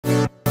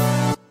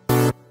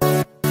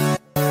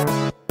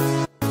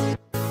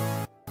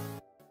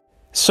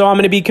So I'm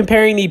going to be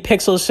comparing the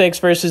Pixel 6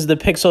 versus the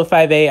Pixel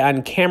 5a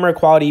on camera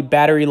quality,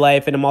 battery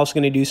life, and I'm also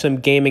going to do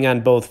some gaming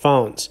on both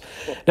phones.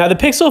 Now, the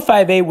Pixel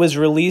 5a was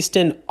released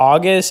in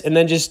August, and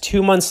then just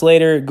 2 months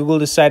later, Google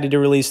decided to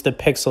release the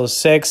Pixel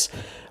 6,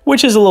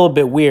 which is a little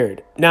bit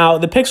weird. Now,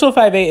 the Pixel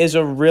 5a is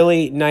a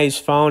really nice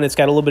phone. It's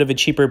got a little bit of a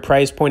cheaper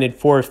price point at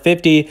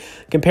 $450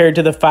 compared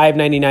to the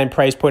 $599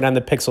 price point on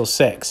the Pixel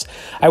 6.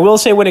 I will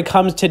say when it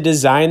comes to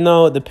design,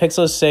 though, the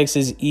Pixel 6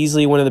 is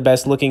easily one of the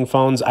best looking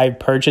phones I've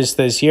purchased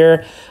this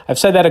year. I've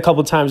said that a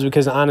couple times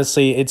because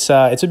honestly, it's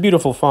a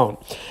beautiful phone.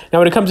 Now,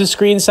 when it comes to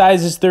screen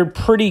sizes, they're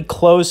pretty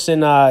close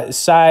in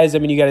size. I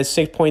mean, you got a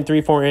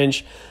 6.34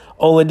 inch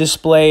OLED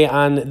display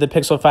on the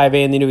Pixel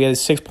 5a, and then you get a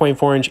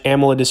 6.4 inch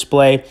AMOLED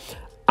display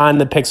on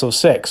the Pixel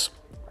 6.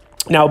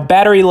 Now,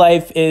 battery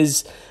life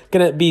is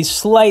going to be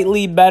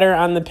slightly better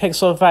on the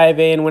Pixel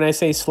 5a, and when I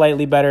say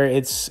slightly better,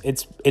 it's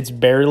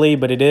barely,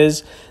 but it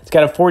is. It's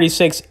got a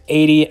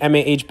 4680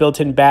 mAh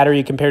built-in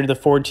battery compared to the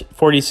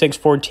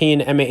 4614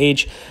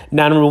 mAh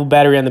non-removable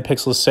battery on the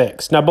Pixel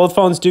 6. Now, both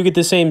phones do get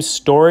the same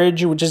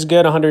storage, which is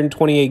good,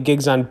 128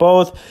 gigs on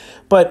both.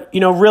 But,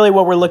 you know, really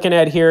what we're looking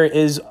at here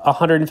is a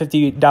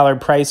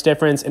 $150 price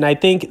difference, and I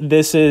think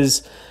this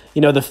is,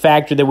 you know, the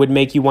factor that would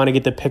make you want to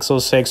get the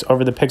Pixel 6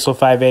 over the Pixel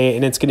 5a,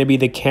 and it's going to be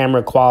the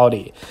camera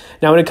quality.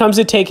 Now, when it comes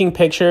to taking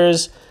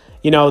pictures,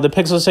 you know, the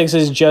Pixel 6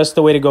 is just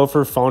the way to go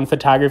for phone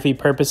photography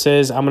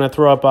purposes. I'm going to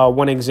throw up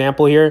one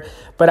example here,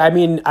 but I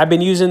mean, I've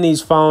been using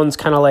these phones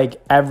kind of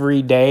like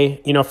every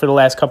day, you know, for the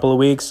last couple of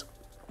weeks,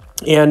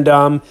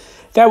 and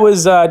that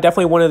was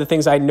definitely one of the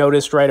things I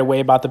noticed right away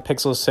about the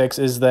Pixel 6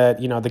 is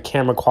that, you know, the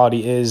camera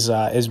quality is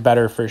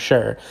better for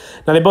sure.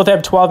 Now, they both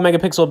have 12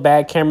 megapixel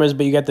back cameras,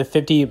 but you got the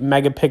 50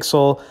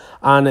 megapixel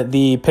on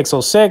the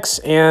Pixel 6.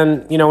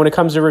 And, you know, when it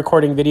comes to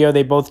recording video,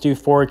 they both do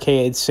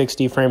 4K at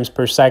 60 frames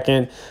per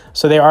second.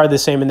 So they are the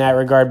same in that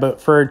regard. But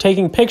for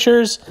taking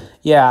pictures,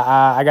 yeah,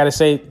 I got to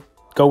say,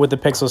 go with the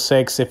Pixel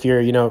 6 if you're,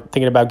 you know,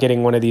 thinking about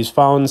getting one of these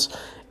phones.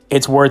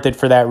 It's worth it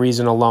for that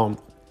reason alone.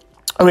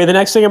 Okay, the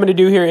next thing I'm going to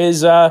do here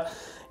is,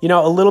 you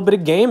know, a little bit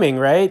of gaming,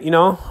 right? You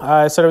know,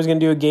 I said I was going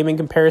to do a gaming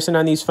comparison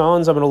on these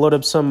phones. I'm going to load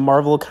up some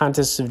Marvel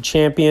Contests of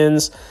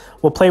Champions.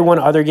 We'll play one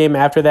other game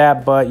after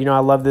that, but, you know, I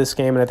love this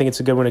game, and I think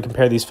it's a good one to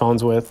compare these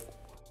phones with.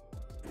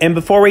 And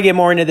before we get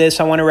more into this,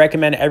 I want to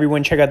recommend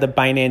everyone check out the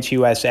Binance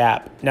US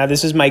app. Now,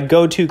 this is my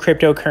go-to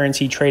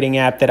cryptocurrency trading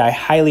app that I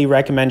highly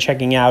recommend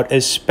checking out,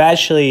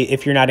 especially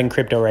if you're not in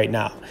crypto right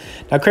now.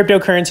 Now,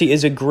 cryptocurrency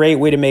is a great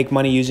way to make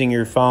money using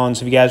your phone.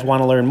 So if you guys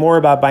want to learn more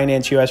about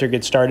Binance US or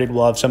get started,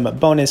 we'll have some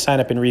bonus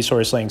sign-up and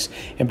resource links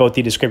in both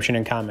the description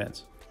and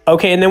comments.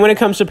 Okay, and then when it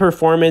comes to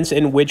performance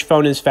and which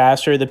phone is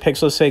faster, the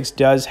Pixel 6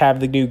 does have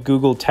the new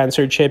Google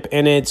Tensor chip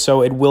in it,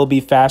 so it will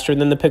be faster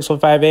than the Pixel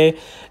 5a.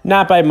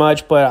 Not by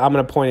much, but I'm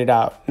going to point it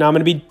out. Now, I'm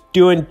going to be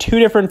doing two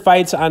different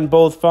fights on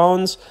both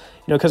phones,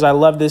 you know, because I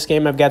love this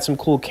game. I've got some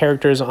cool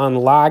characters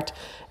unlocked.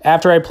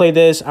 After I play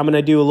this, I'm going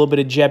to do a little bit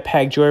of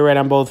Jetpack Joyride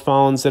on both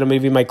phones. Then I'm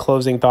going to give you my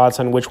closing thoughts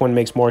on which one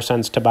makes more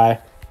sense to buy.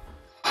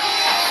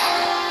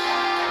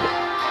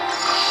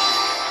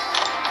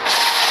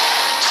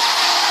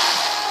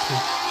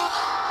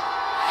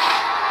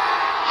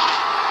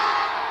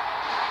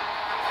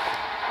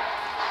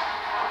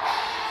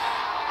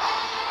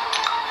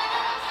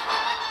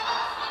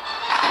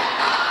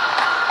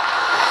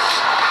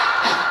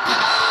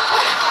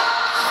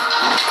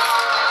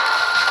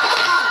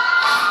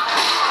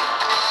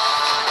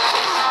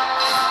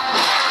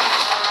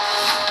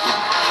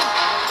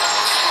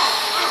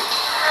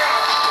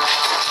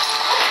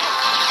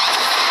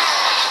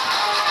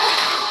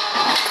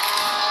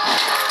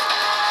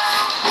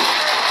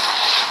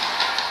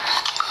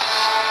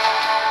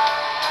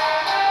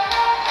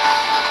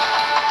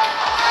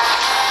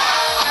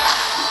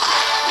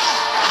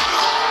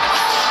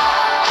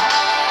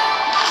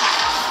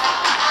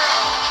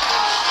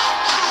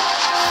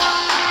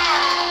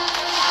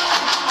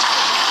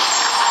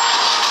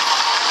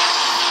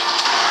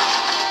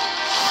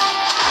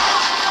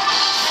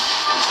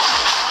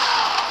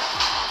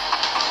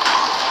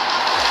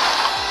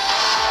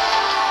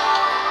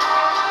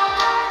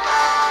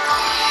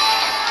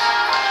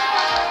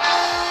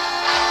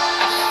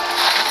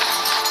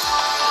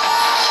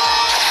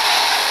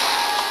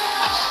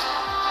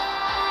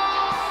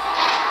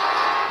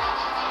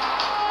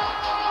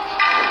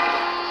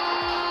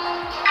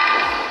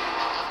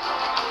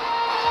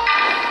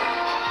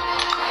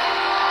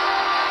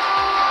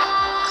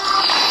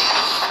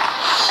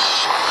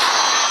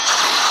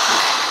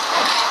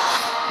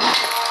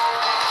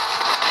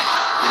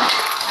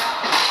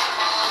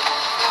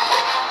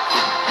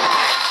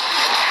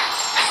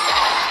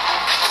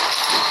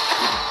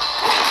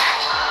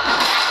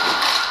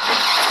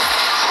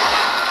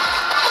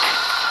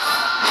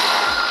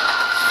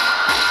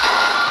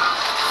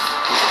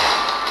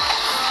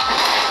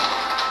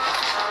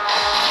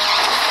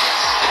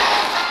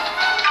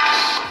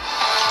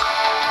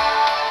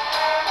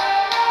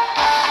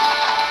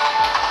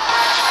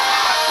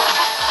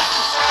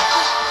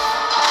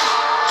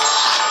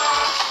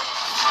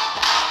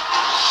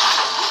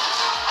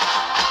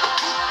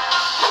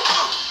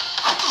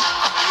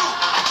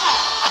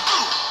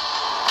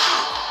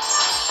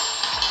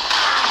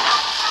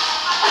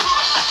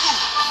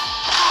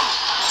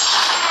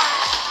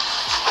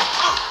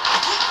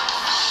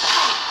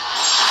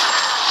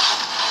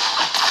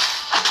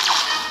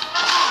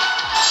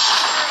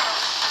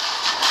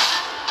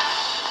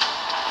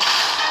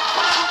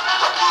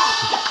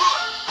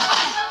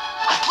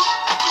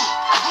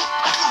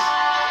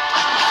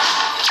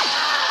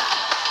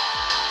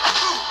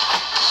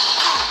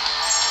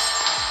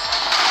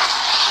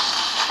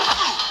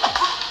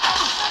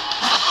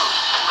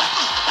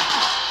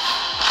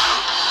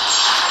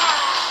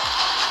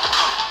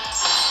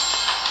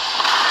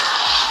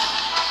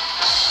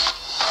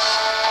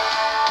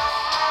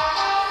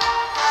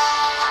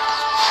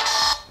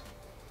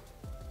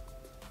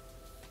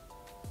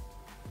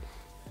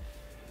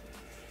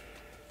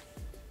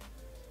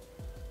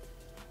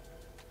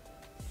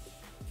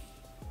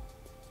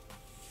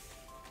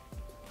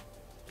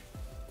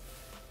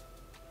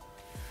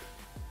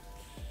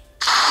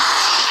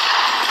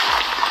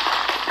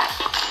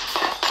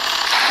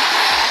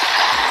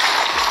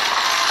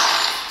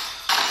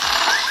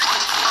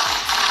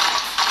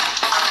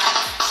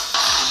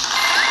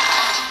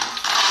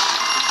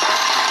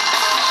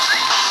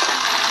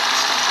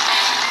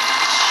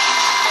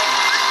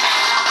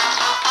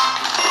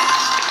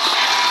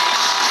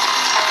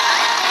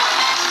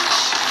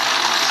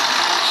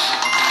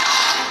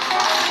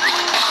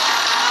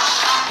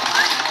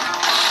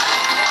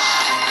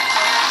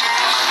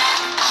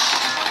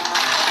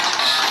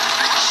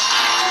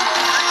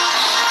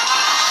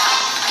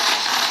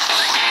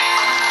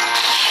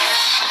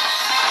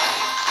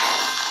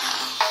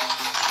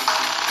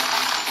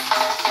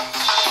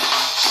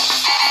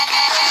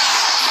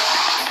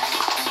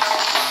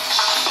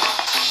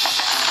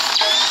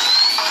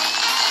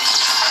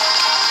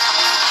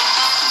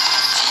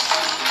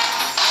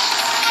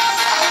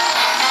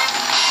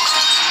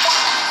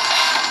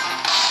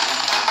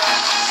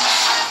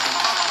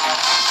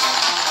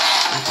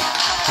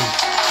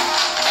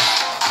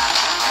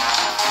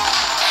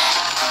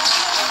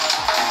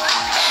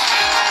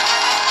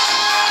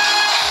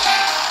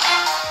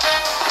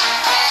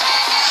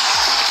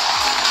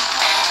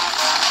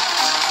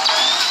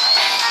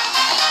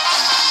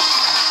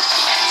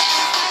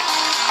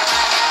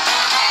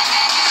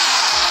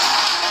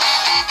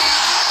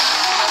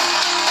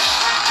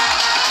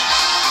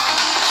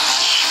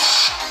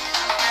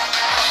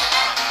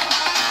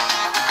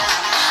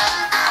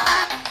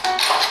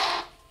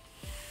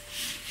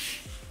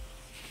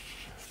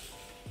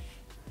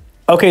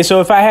 Okay,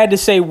 so if I had to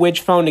say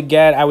which phone to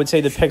get, I would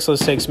say the Pixel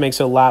 6 makes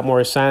a lot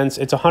more sense.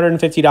 It's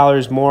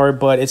 $150 more,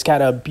 but it's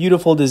got a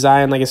beautiful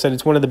design. Like I said,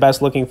 it's one of the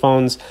best looking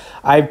phones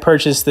I've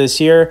purchased this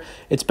year.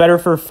 It's better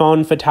for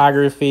phone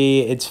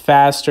photography. It's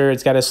faster.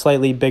 It's got a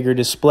slightly bigger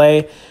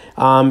display.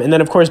 And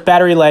then, of course,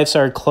 battery lives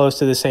are close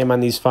to the same on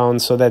these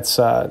phones, so that's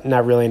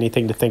not really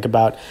anything to think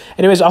about.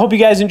 Anyways, I hope you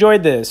guys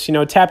enjoyed this.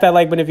 Tap that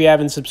like button if you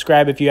haven't,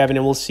 subscribe if you haven't,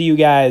 and we'll see you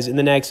guys in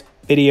the next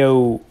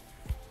video.